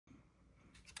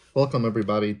Welcome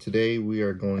everybody. Today we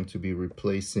are going to be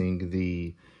replacing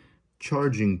the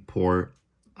charging port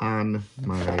on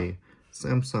my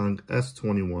Samsung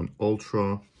S21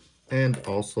 Ultra, and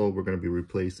also we're going to be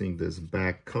replacing this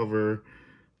back cover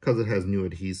because it has new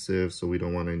adhesive, so we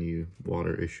don't want any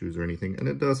water issues or anything, and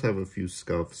it does have a few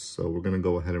scuffs, so we're going to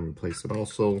go ahead and replace it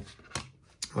also.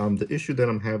 The issue that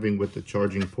I'm having with the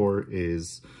charging port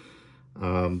is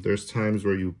there's times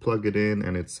where you plug it in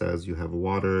and it says you have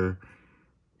water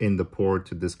in the port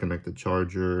to disconnect the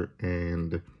charger,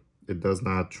 and it does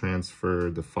not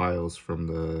transfer the files from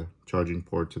the charging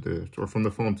port to from the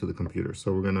phone to the computer.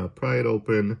 So we're gonna pry it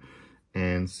open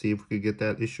and see if we could get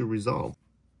that issue resolved.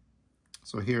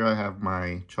 So here I have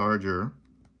my charger,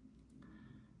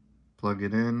 plug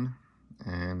it in,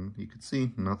 and you can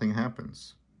see nothing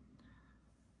happens.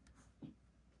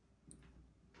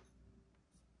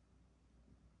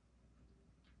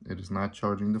 It is not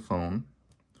charging the phone.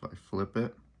 If I flip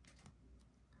it,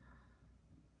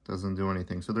 doesn't do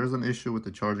anything. So there's an issue with the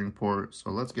charging port.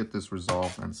 So let's get this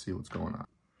resolved and see what's going on.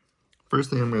 First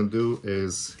thing I'm going to do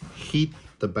is heat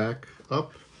the back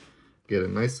up, get it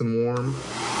nice and warm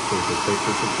so we can take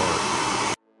this apart.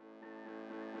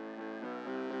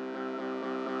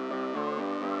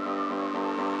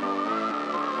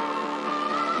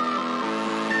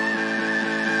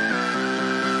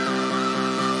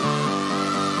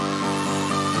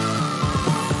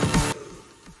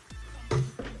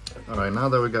 Alright, now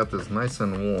that we got this nice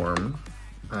and warm,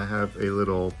 I have a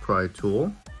little pry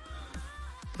tool,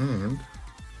 and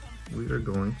we are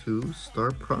going to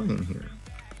start prying here.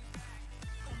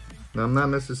 Now, I'm not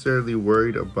necessarily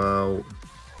worried about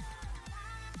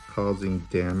causing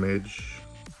damage.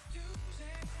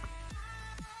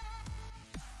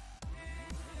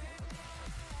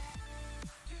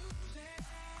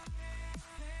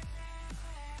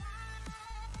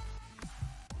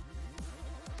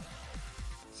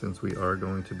 Since we are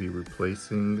going to be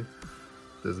replacing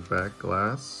this back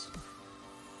glass,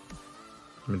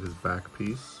 this back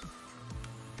piece.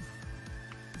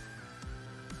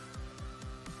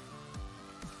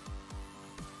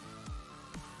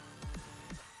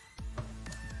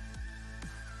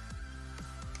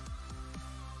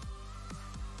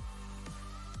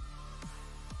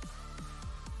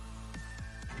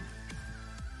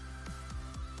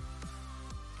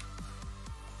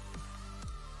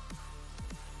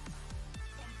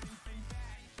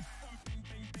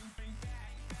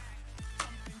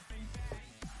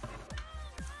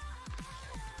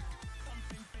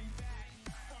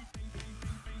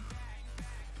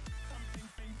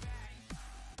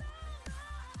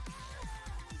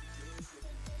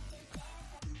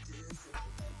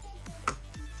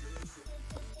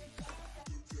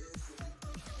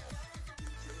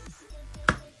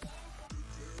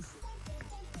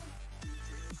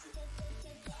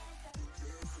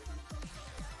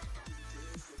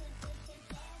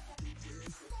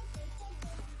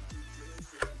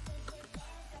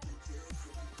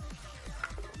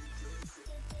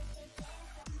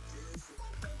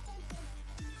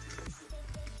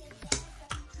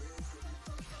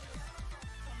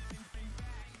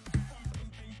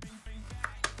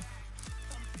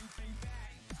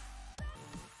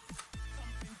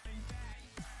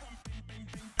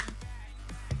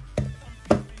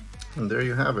 And there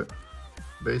you have it.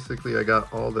 Basically, I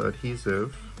got all the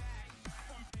adhesive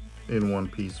in one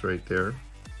piece right there.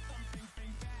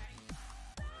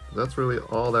 That's really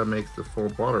all that makes the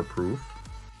phone waterproof.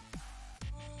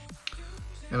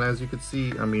 And as you can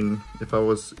see, I mean, if I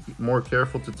was more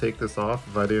careful to take this off,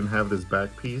 if I didn't have this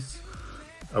back piece,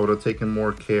 I would have taken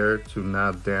more care to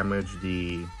not damage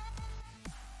the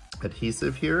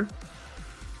adhesive here.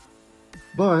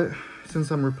 But since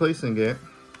I'm replacing it,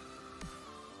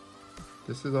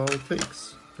 this is all it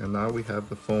takes. And now we have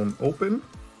the phone open,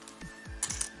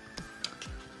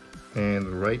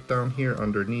 and right down here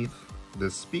underneath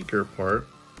the speaker part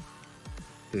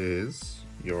is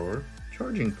your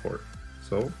charging port.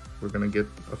 So we're gonna get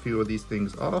a few of these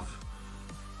things off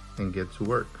and get to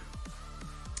work.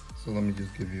 So let me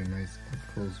just give you a nice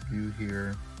up close view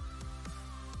here.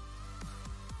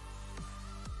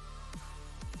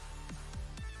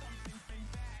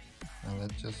 Now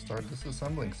let's just start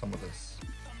disassembling some of this.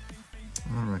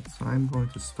 Alright, so I'm going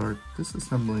to start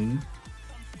disassembling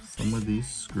some of these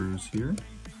screws here.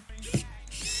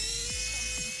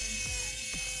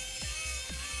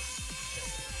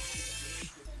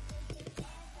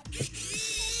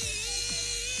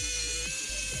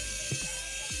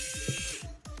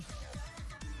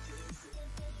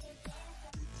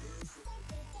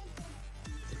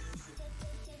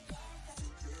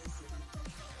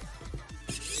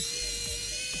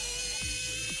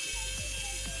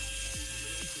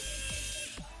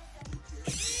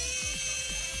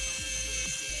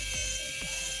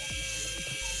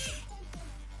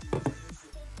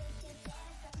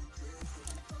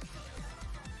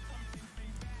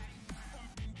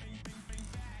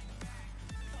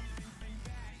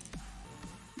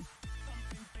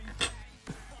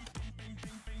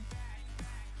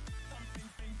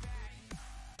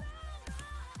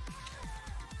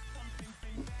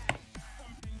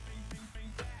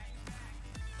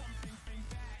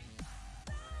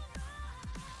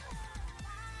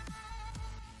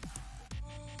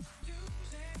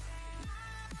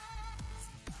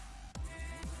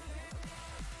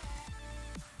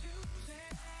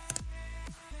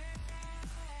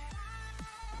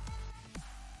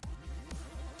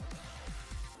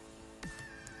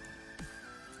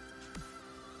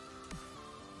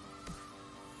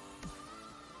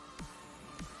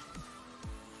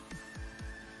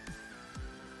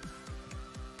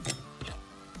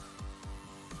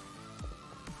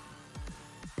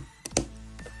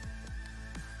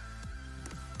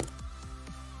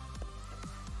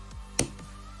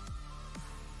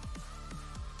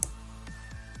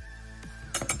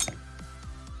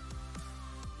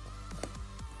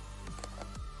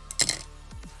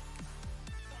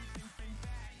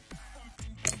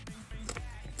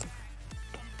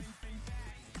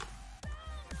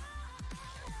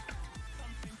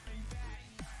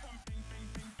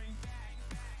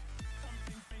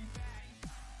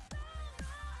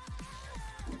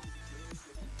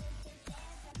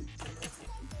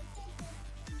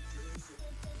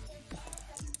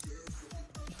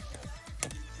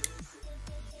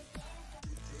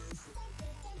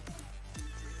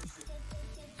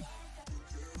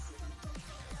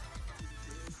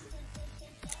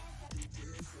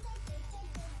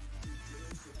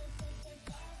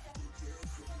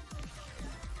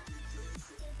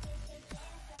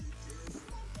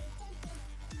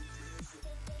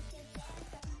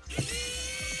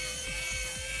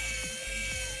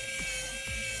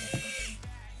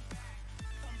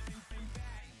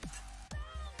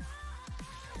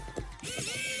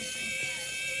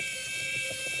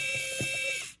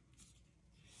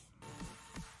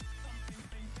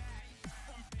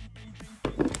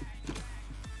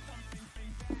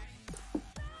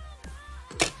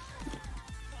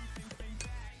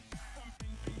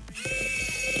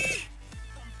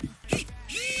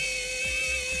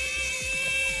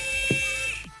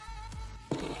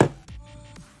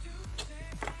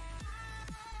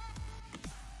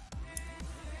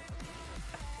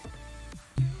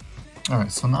 All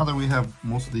right, so now that we have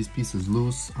most of these pieces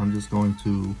loose, I'm just going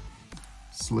to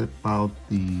slip out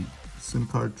the SIM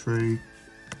card tray,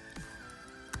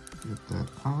 get that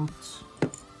out,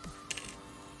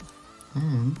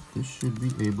 and this should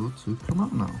be able to come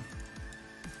out now.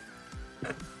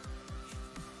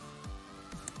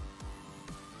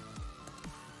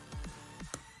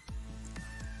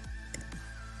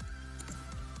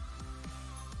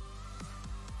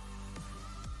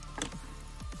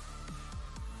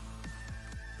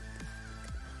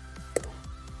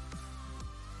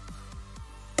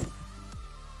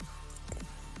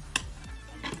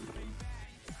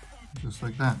 Just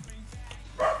like that.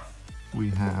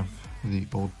 We have the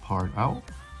old part out.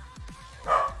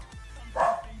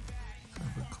 Have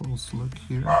a close look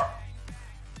here.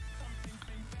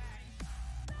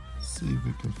 See if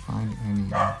we can find any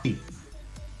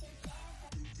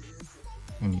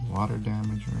water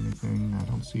damage or anything. I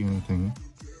don't see anything.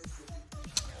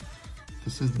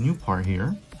 This is the new part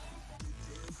here.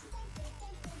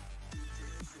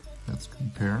 Let's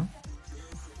compare.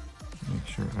 Make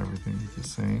sure everything is the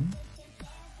same.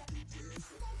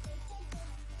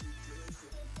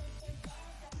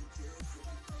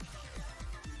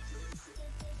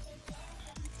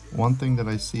 One thing that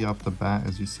I see off the bat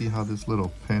is you see how this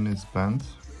little pin is bent?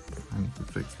 I need to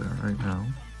fix that right now.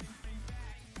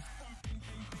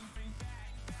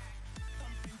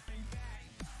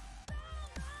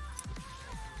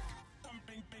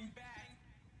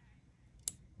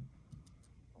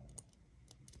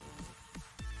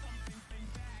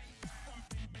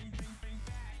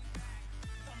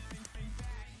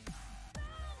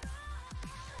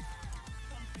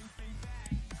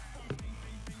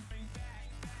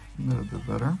 A little bit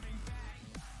better.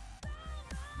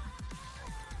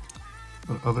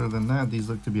 But other than that, these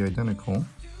look to be identical.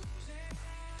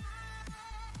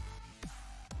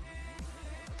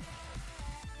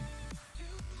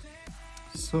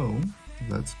 So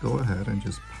let's go ahead and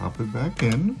just pop it back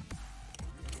in.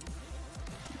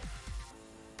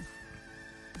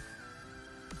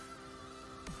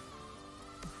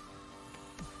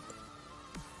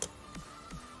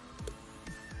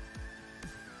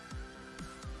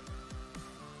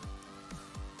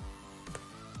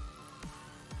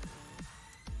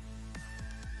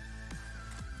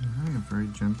 Alright, very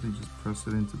gently just press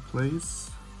it into place.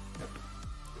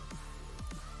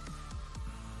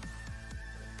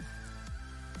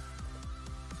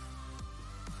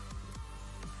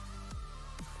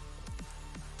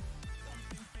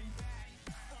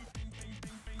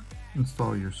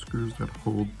 Install your screws that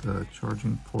hold the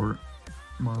charging port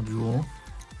module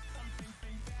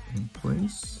in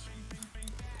place.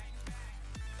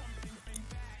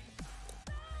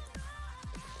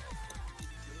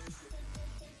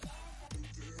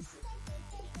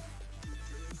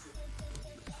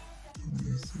 Let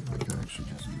me see if I can actually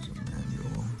just use a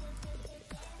manual.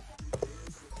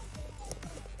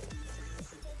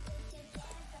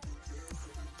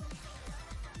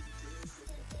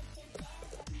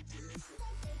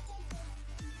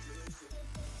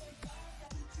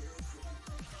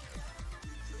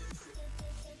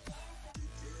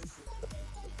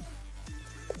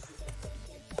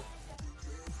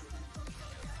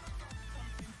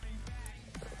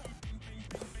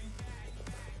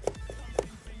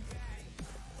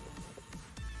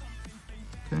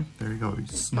 Okay, there you go. You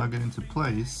snug it into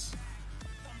place.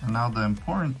 And now the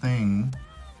important thing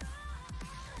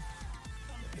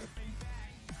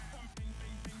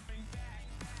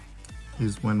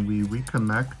is when we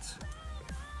reconnect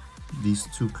these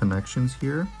two connections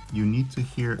here, you need to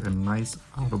hear a nice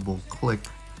audible click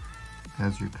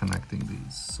as you're connecting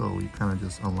these. So you kind of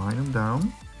just align them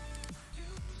down.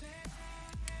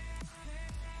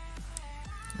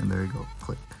 And there you go,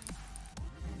 click.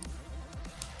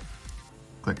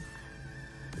 Click.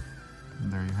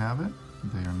 And there you have it.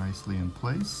 They are nicely in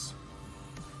place.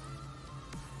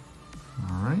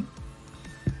 All right.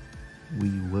 We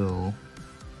will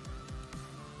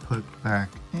put back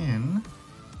in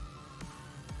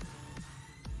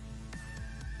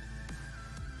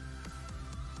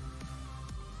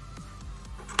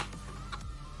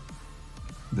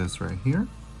this right here,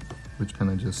 which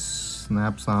kind of just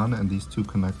snaps on, and these two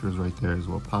connectors right there is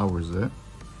what powers it.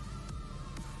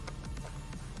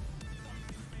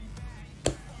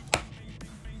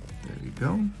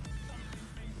 go. I'm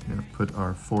gonna put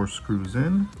our 4 screws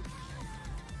in.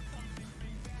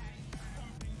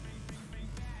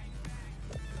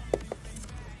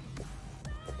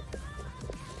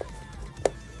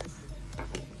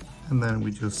 And then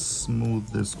we just smooth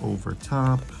this over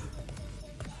top.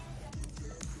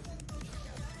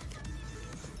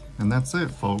 And that's it,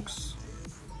 folks.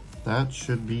 That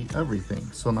should be everything.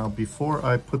 So now before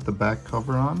I put the back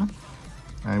cover on,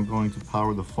 I'm going to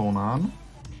power the phone on.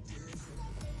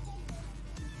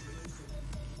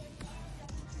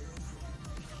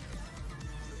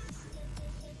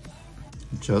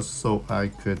 Just so I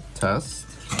could test,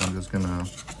 I'm just gonna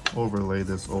overlay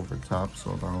this over top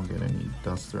so that I don't get any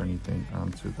dust or anything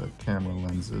onto the camera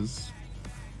lenses.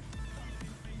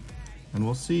 And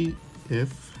we'll see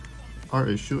if our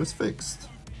issue is fixed.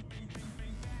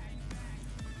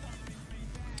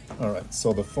 All right,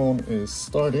 so the phone is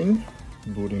starting,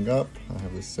 booting up. I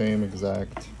have the same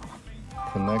exact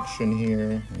connection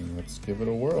here, and let's give it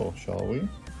a whirl, shall we?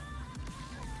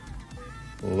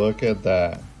 Look at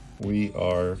that, we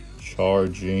are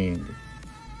charging.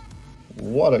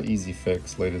 What an easy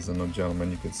fix, ladies and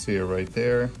gentlemen. You can see it right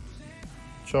there.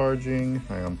 Charging,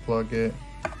 I unplug it,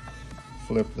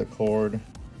 flip the cord.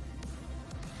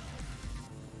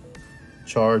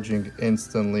 Charging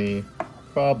instantly,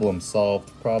 problem solved,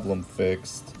 problem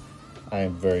fixed. I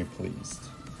am very pleased.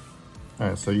 All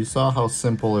right, so you saw how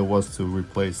simple it was to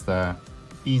replace that.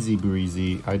 Easy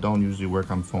breezy. I don't usually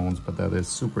work on phones, but that is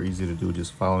super easy to do,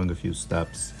 just following a few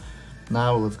steps.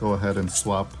 Now let's go ahead and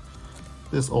swap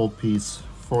this old piece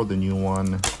for the new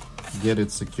one, get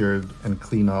it secured and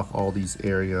clean off all these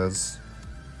areas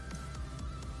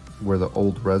where the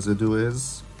old residue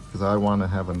is, because I want to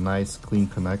have a nice clean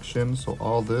connection. So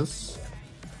all this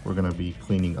we're gonna be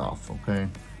cleaning off, okay?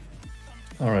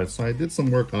 All right, so I did some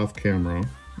work off camera.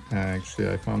 Actually,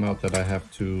 I found out that I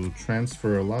have to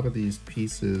transfer a lot of these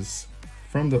pieces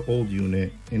from the old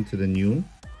unit into the new.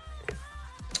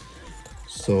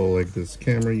 So like this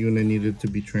camera unit needed to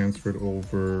be transferred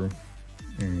over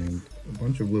and a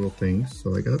bunch of little things.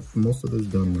 So I got most of this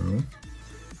done now.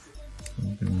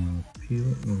 I'm gonna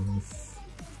peel off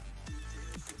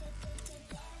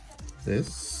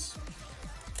this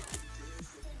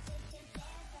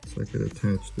so I could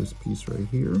attach this piece right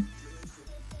here.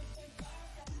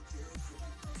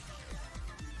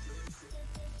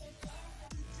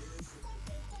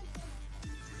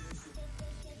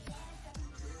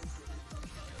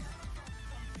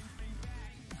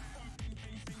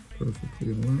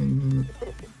 Perfectly align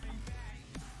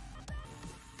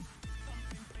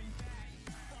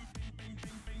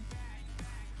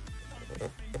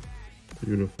that.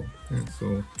 Beautiful. Yeah,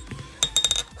 so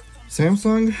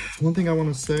Samsung, one thing I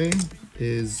want to say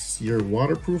is your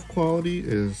waterproof quality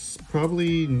is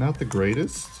probably not the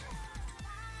greatest,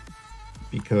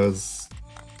 because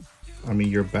I mean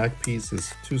your back piece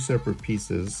is 2 separate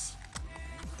pieces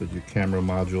that your camera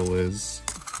module is,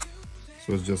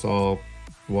 so it's just all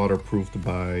waterproofed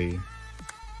by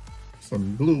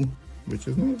some glue, which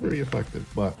is not very effective,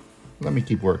 but let me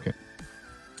keep working.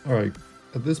 All right,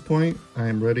 at this point I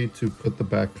am ready to put the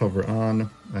back cover on.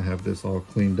 I have this all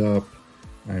cleaned up.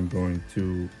 I'm going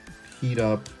to heat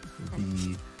up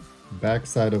the back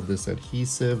side of this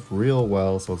adhesive real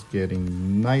well so it's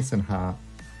getting nice and hot.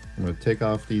 I'm going to take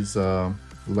off these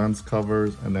lens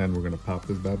covers and then we're going to pop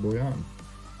this bad boy on.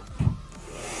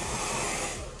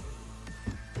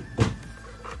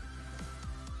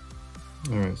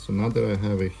 All right, so now that I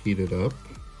have it heated up,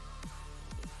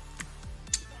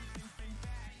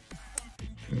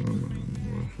 come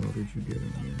on, how did you get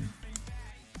in there?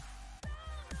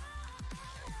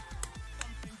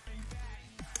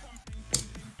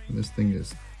 And this thing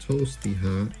is toasty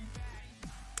hot.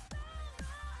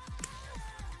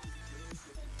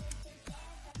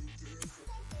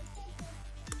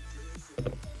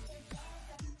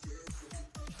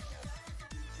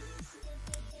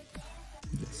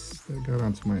 That got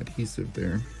onto my adhesive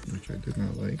there, which I did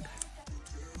not like.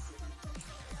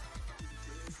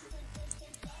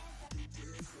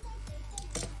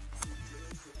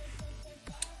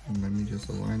 And let me just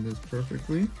align this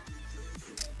perfectly.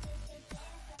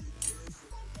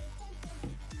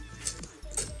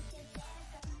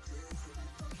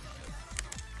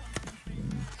 Let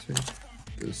me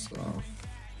take this off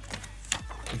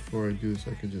before I do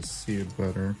so I can just see it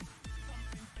better.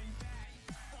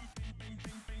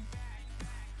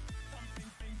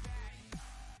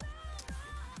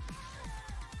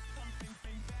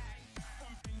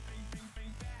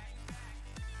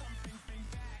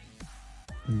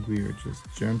 And we are just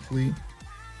gently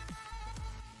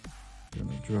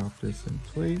gonna drop this in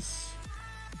place.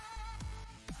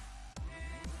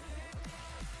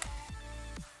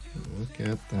 Look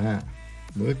at that.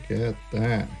 Look at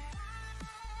that.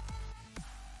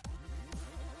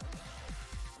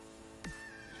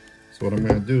 So what I'm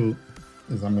gonna do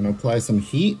is I'm gonna apply some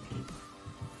heat.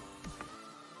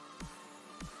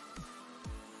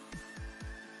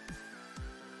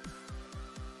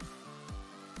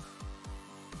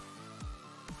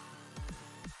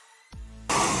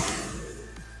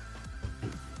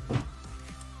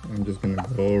 I'm just gonna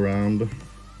go around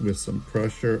with some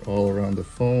pressure all around the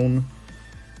phone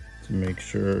to make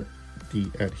sure the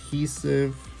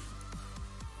adhesive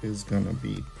is gonna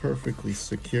be perfectly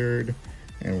secured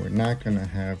and we're not gonna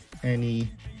have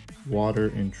any water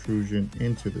intrusion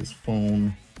into this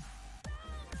phone.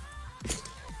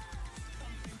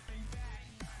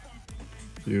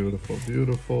 Beautiful,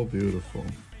 beautiful, beautiful.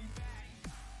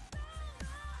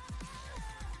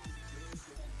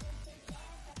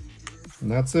 And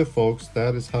that's it, folks.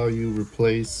 That is how you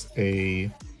replace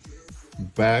a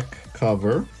back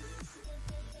cover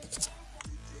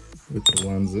with the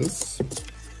lenses.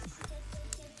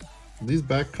 These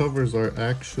back covers are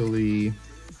actually,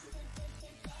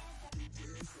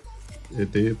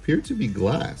 they appear to be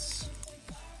glass.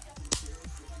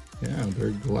 Yeah, they're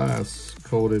glass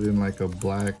coated in like a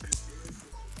black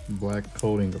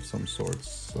coating of some sorts.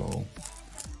 So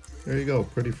there you go,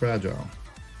 pretty fragile.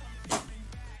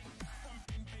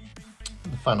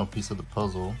 The final piece of the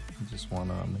puzzle, I just want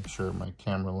to make sure my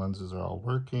camera lenses are all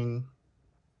working.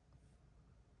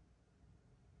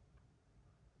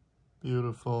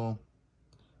 Beautiful.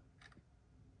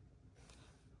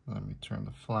 Let me turn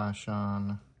the flash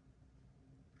on.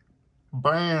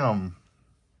 Bam!